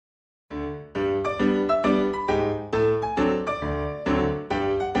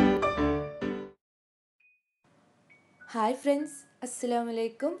Hi friends, അസ്സലാമു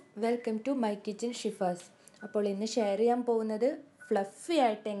അലൈക്കും. Welcome to my kitchen Shifas. അപ്പോൾ ഇന്ന് ഷെയർ ചെയ്യാൻ പോകുന്നത് ഫ്ലഫി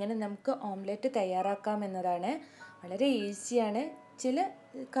ആയിട്ട് എങ്ങനെ നമുക്ക് ഓംലെറ്റ് തയ്യാറാക്കാം എന്നതാണ്. വളരെ ഈസിയാണ്. ചില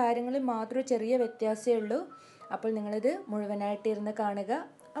കാര്യങ്ങളിൽ മാത്രമേ ചെറിയ വ്യത്യാസമേ ഉള്ളൂ. അപ്പോൾ നിങ്ങളിത് മുഴുവനായിട്ടിരുന്ന് കാണുക.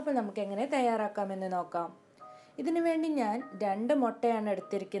 അപ്പോൾ നമുക്ക് എങ്ങനെ തയ്യാറാക്കാമെന്ന് നോക്കാം. ഇതിനു വേണ്ടി ഞാൻ 2 മുട്ടയാണ്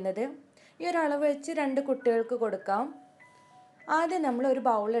എടുത്തിരിക്കുന്നത്. ഈ ഒരു അളവ് വെച്ച് 2 കുട്ടികൾക്ക് കൊടുക്കാം. ആദ്യം നമ്മൾ ഒരു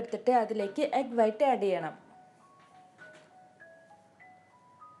ബൗൾ എടുത്തിട്ട് അതിലേക്ക് എഗ് വൈറ്റ് ആഡ് ചെയ്യണം.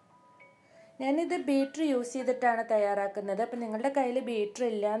 ഞാനിത് ബീറ്റർ യൂസ് ചെയ്തിട്ടാണ് തയ്യാറാക്കുന്നത്. അപ്പോൾ നിങ്ങളുടെ കയ്യിൽ ബീറ്റർ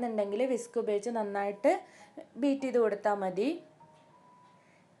ഇല്ല എന്നുണ്ടെങ്കിൽ വിസ്ക് ഉപയോഗിച്ച് നന്നായിട്ട് ബീറ്റ് ചെയ്ത് കൊടുത്താൽ മതി.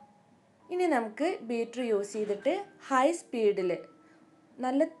 ഇനി നമുക്ക് ബീറ്റർ യൂസ് ചെയ്തിട്ട് ഹൈ സ്പീഡിൽ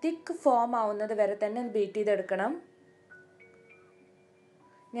നല്ല തിക്ക് ഫോം ആവുന്നത് വരെ തന്നെ ബീറ്റ് ചെയ്തെടുക്കണം.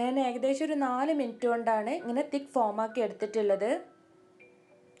 ഞാൻ ഏകദേശം ഒരു 4 മിനിറ്റ് കൊണ്ടാണ് ഇങ്ങനെ തിക്ക് ഫോമാക്കി എടുത്തിട്ടുള്ളത്.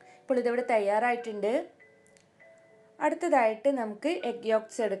 ഇപ്പോൾ ഇതിവിടെ തയ്യാറായിട്ടുണ്ട്. അടുത്തതായിട്ട് നമുക്ക് എഗ്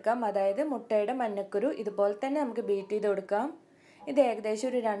യോക്സ് എടുക്കാം, അതായത് മുട്ടയുടെ മഞ്ഞക്കുരു. ഇതുപോലെ തന്നെ നമുക്ക് ബീറ്റ് ചെയ്ത് കൊടുക്കാം. ഇത് ഏകദേശം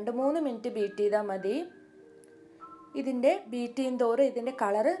ഒരു 2-3 മിനിറ്റ് ബീറ്റ് ചെയ്താൽ മതി. ഇതിൻ്റെ ബീറ്റ് ചെയ്യും തോറും ഇതിൻ്റെ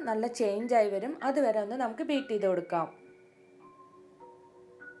കളറ് നല്ല ചേഞ്ച് ആയി വരും. അതുവരെ ഒന്ന് നമുക്ക് ബീറ്റ് ചെയ്ത് കൊടുക്കാം.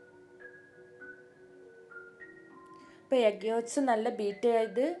 ഇപ്പോൾ എഗ് യോക്സ് നല്ല ബീറ്റ്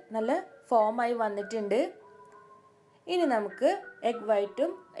ചെയ്ത് നല്ല ഫോമായി വന്നിട്ടുണ്ട്. ഇനി നമുക്ക് എഗ്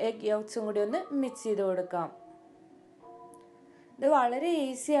വൈറ്റും എഗ് യോക്സും കൂടി ഒന്ന് മിക്സ് ചെയ്ത് കൊടുക്കാം. ഇത് വളരെ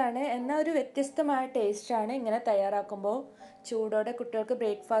ഈസിയാണ്, എന്നാൽ ഒരു വ്യത്യസ്തമായ ടേസ്റ്റാണ് ഇങ്ങനെ തയ്യാറാക്കുമ്പോൾ. ചൂടോടെ കുട്ടികൾക്ക്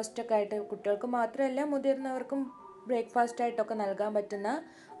ബ്രേക്ക്ഫാസ്റ്റൊക്കെ ആയിട്ട്, കുട്ടികൾക്ക് മാത്രമല്ല മുതിർന്നവർക്കും ബ്രേക്ക്ഫാസ്റ്റായിട്ടൊക്കെ നൽകാൻ പറ്റുന്ന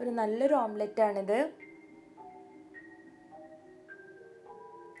ഒരു നല്ലൊരു ഓംലെറ്റാണിത്.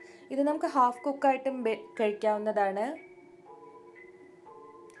 ഇത് നമുക്ക് ഹാഫ് കുക്കായിട്ടും കഴിക്കാവുന്നതാണ്.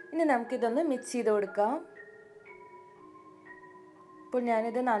 ഇനി നമുക്കിതൊന്ന് മിക്സ് ചെയ്ത് കൊടുക്കാം. ഇപ്പോൾ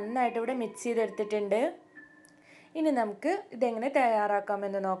ഞാനിത് നന്നായിട്ട് ഇവിടെ മിക്സ് ചെയ്തെടുത്തിട്ടുണ്ട്. ഇനി നമുക്ക് ഇതെങ്ങനെ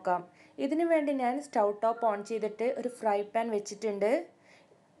തയ്യാറാക്കാമെന്ന് നോക്കാം. ഇതിനു വേണ്ടി ഞാൻ സ്റ്റൗ ടോപ്പ് ഓൺ ചെയ്തിട്ട് ഒരു ഫ്രൈ പാൻ വെച്ചിട്ടുണ്ട്.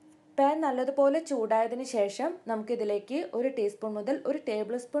 പാൻ നല്ലതുപോലെ ചൂടായതിന് ശേഷം നമുക്കിതിലേക്ക് 1 ടീസ്പൂൺ മുതൽ 1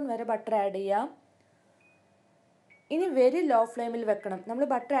 ടേബിൾ സ്പൂൺ വരെ ബട്ടർ ആഡ് ചെയ്യാം. ഇനി വെരി ലോ ഫ്ലെയിമിൽ വെക്കണം. നമ്മൾ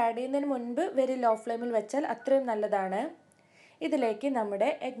ബട്ടർ ആഡ് ചെയ്യുന്നതിന് മുൻപ് വെരി ലോ ഫ്ലെയിമിൽ വെച്ചാൽ അത്രയും നല്ലതാണ്. ഇതിലേക്ക്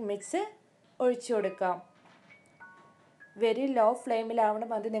നമ്മുടെ എഗ് മിക്സ് ഒഴിച്ചു കൊടുക്കാം. Very low ഫ്ലെയിമിലാവണം.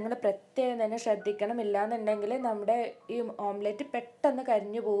 അത് നിങ്ങൾ പ്രത്യേകം തന്നെ ശ്രദ്ധിക്കണം. ഇല്ലാന്നുണ്ടെങ്കിൽ നമ്മുടെ ഈ ഓംലെറ്റ് പെട്ടെന്ന്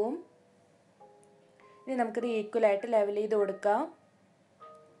കരിഞ്ഞു പോവും. ഇനി നമുക്കിത് ഈക്വലായിട്ട് ലെവൽ ചെയ്ത് കൊടുക്കാം.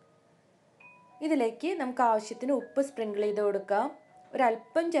 ഇതിലേക്ക് നമുക്ക് ആവശ്യത്തിന് ഉപ്പ് സ്പ്രിങ്കിൾ ചെയ്ത് കൊടുക്കാം.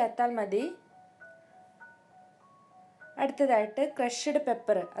 ഒരല്പം ചേർത്താൽ മതി. അടുത്തതായിട്ട് ക്രഷ്ഡ്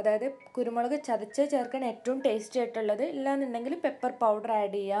പെപ്പർ, അതായത് കുരുമുളക് ചതച്ച് ചേർക്കാൻ ഏറ്റവും ടേസ്റ്റി ആയിട്ടുള്ളത്. ഇല്ലാന്നുണ്ടെങ്കിൽ പെപ്പർ പൗഡർ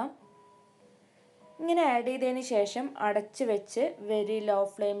ആഡ് ചെയ്യാം. ഇങ്ങനെ ആഡ് ചെയ്തതിന് ശേഷം അടച്ച് വെച്ച് വെരി ലോ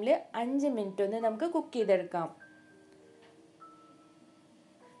ഫ്ലെയിമിൽ 5 മിനിറ്റ് ഒന്ന് നമുക്ക് കുക്ക് ചെയ്തെടുക്കാം.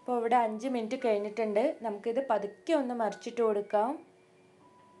 അപ്പോൾ ഇവിടെ 5 മിനിറ്റ് കഴിഞ്ഞിട്ടുണ്ട്. നമുക്കിത് പതുക്കെ ഒന്ന് മറിച്ചിട്ട് കൊടുക്കാം.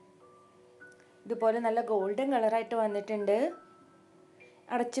 ഇതുപോലെ നല്ല ഗോൾഡൻ കളറായിട്ട് വന്നിട്ടുണ്ട്.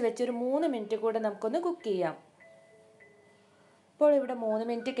 അടച്ച് വെച്ചൊരു 3 മിനിറ്റ് കൂടെ നമുക്കൊന്ന് കുക്ക് ചെയ്യാം. ഇപ്പോൾ ഇവിടെ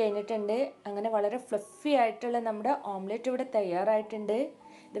 3 മിനിറ്റ് കഴിഞ്ഞിട്ടുണ്ട്. അങ്ങനെ വളരെ ഫ്ലഫി ആയിട്ടുള്ള നമ്മുടെ ഓംലെറ്റ് ഇവിടെ തയ്യാറായിട്ടുണ്ട്.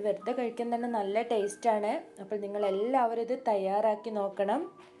 ഇത് വെറുതെ കഴിക്കാൻ തന്നെ നല്ല ടേസ്റ്റാണ്. അപ്പോൾ നിങ്ങളെല്ലാവരും ഇത് തയ്യാറാക്കി നോക്കണം.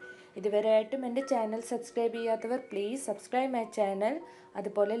 ഇതുവരെയായിട്ടും എൻ്റെ ചാനൽ സബ്സ്ക്രൈബ് ചെയ്യാത്തവർ പ്ലീസ് സബ്സ്ക്രൈബ് മൈ ചാനൽ.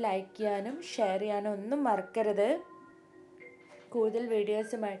 അതുപോലെ ലൈക്ക് ചെയ്യാനും ഷെയർ ചെയ്യാനും ഒന്നും മറക്കരുത്. കൂടുതൽ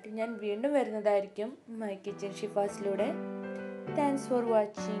വീഡിയോസുമായിട്ട് ഞാൻ വീണ്ടും വരുന്നതായിരിക്കും my kitchen ഷിഫാസിലൂടെ. Thanks for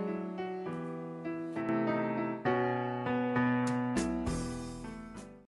watching.